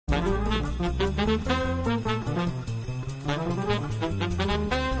Hey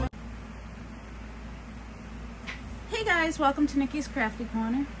guys, welcome to Nikki's Crafty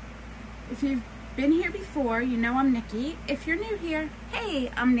Corner. If you've been here before, you know I'm Nikki. If you're new here,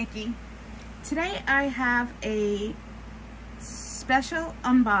 hey, I'm Nikki. Today I have a special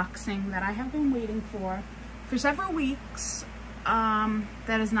unboxing that I have been waiting for several weeks.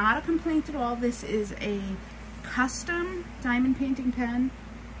 That is not a complaint at all. This is a custom diamond painting pen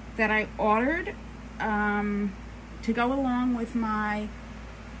that I ordered to go along with my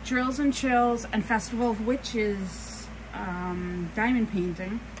Drills and Chills and Festival of Witches diamond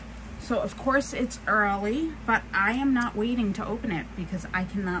painting. So of course it's early, but I am not waiting to open it because I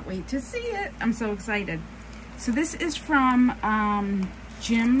cannot wait to see it. I'm so excited. So this is from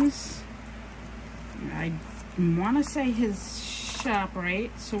Jim's, I want to say his shop,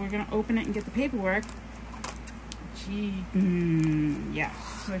 right? So we're gonna open it and get the paperwork. Yeah,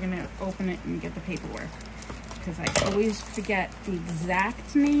 so we're gonna open it and get the paperwork because I always forget the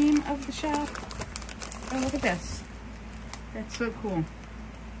exact name of the shop. Oh, look at this. That's so cool.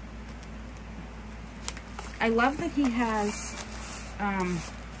 I love that he has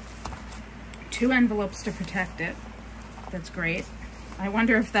 2 envelopes to protect it. That's great. I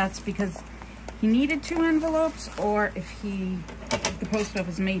wonder if that's because he needed 2 envelopes or if the post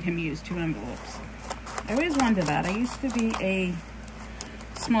office made him use 2 envelopes. I always wonder that. I used to be a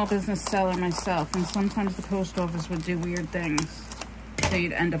small business seller myself, and sometimes the post office would do weird things. So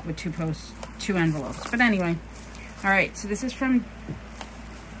you'd end up with 2 envelopes. But anyway, all right, so this is from,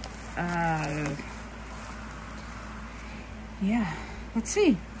 yeah, let's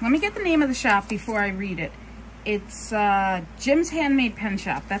see. Let me get the name of the shop before I read it. It's Jim's Handmade Pen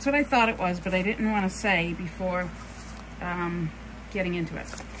Shop. That's what I thought it was, but I didn't want to say before getting into it.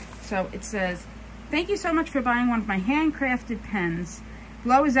 So it says, thank you so much for buying one of my handcrafted pens.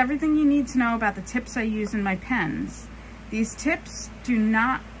 Below is everything you need to know about the tips I use in my pens. These tips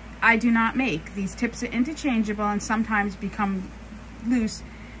I do not make. These tips are interchangeable and sometimes become loose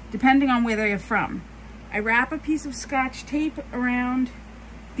depending on where they are from. I wrap a piece of Scotch tape around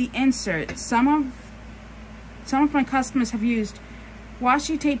the insert. Some of my customers have used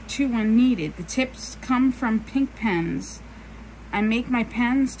washi tape too when needed. The tips come from pink pens. I make my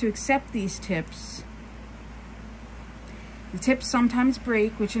pens to accept these tips. The tips sometimes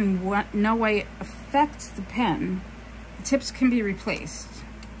break, which in no way affects the pen. The tips can be replaced.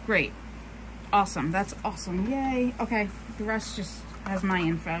 Great. Awesome. That's awesome. Yay. Okay. The rest just has my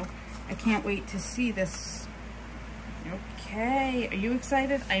info. I can't wait to see this. Okay. Are you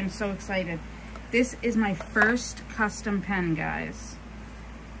excited? I am so excited. This is my first custom pen, guys.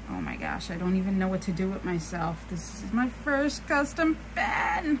 Oh my gosh. I don't even know what to do with myself. This is my first custom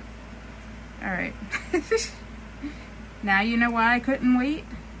pen. All right. Now you know why I couldn't wait?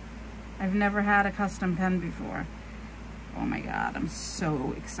 I've never had a custom pen before. Oh my God, I'm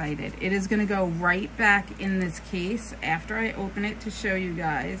so excited. It is gonna go right back in this case after I open it to show you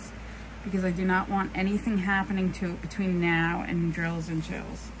guys, because I do not want anything happening to it between now and Drills and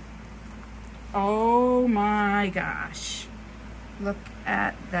Chills. Oh my gosh. Look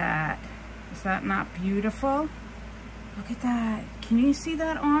at that. Is that not beautiful? Look at that. Can you see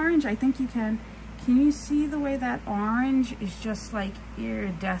that orange? I think you can. Can you see the way that orange is just like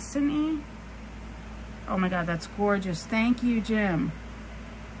iridescent-y? Oh my God, that's gorgeous. Thank you, Jim.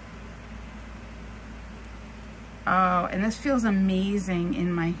 Oh, and this feels amazing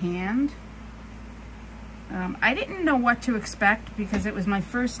in my hand. I didn't know what to expect because it was my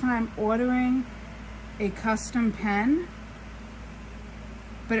first time ordering a custom pen,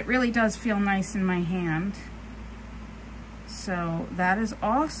 but it really does feel nice in my hand. So that is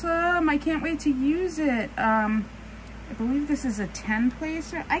awesome. I can't wait to use it. I believe this is a 10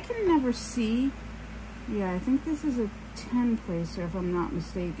 placer. I can never see. Yeah, I think this is a 10 placer if I'm not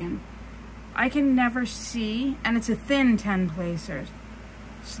mistaken. I can never see, and it's a thin 10 placer.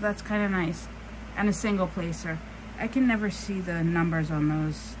 So that's kind of nice. And a single placer. I can never see the numbers on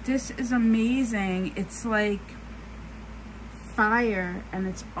those. This is amazing. It's like fire and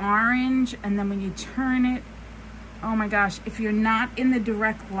it's orange, and then when you turn it, oh my gosh, if you're not in the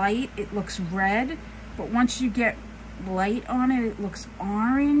direct light, it looks red, but once you get light on it, it looks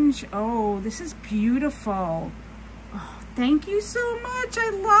orange. Oh, this is beautiful. Oh, thank you so much.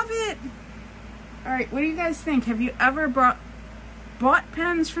 I love it. All right, what do you guys think? Have you ever bought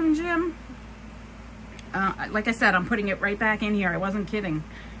pens from Jim? Like I said, I'm putting it right back in here. I wasn't kidding.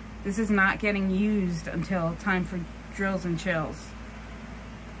 This is not getting used until time for Drills and Chills.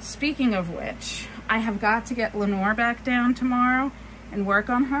 Speaking of which, I have got to get Lenore back down tomorrow and work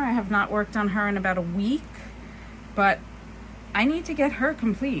on her. I have not worked on her in about a week, but I need to get her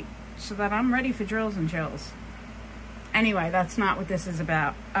complete. so that I'm ready for drills and chills. Anyway, that's not what this is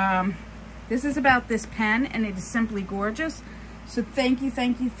about. This is about this pen, and it is simply gorgeous. So thank you,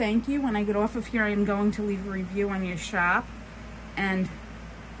 thank you, thank you. When I get off of here, I am going to leave a review on your shop, and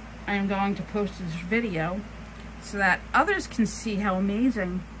I am going to post this video so that others can see how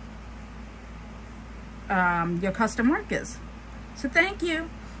amazing your custom work is. So thank you.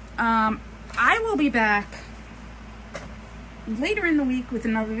 I will be back later in the week with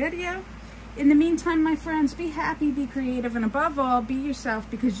another video. In the meantime, my friends, be happy, be creative, and above all, be yourself,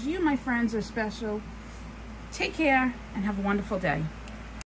 because you, my friends, are special. Take care and have a wonderful day.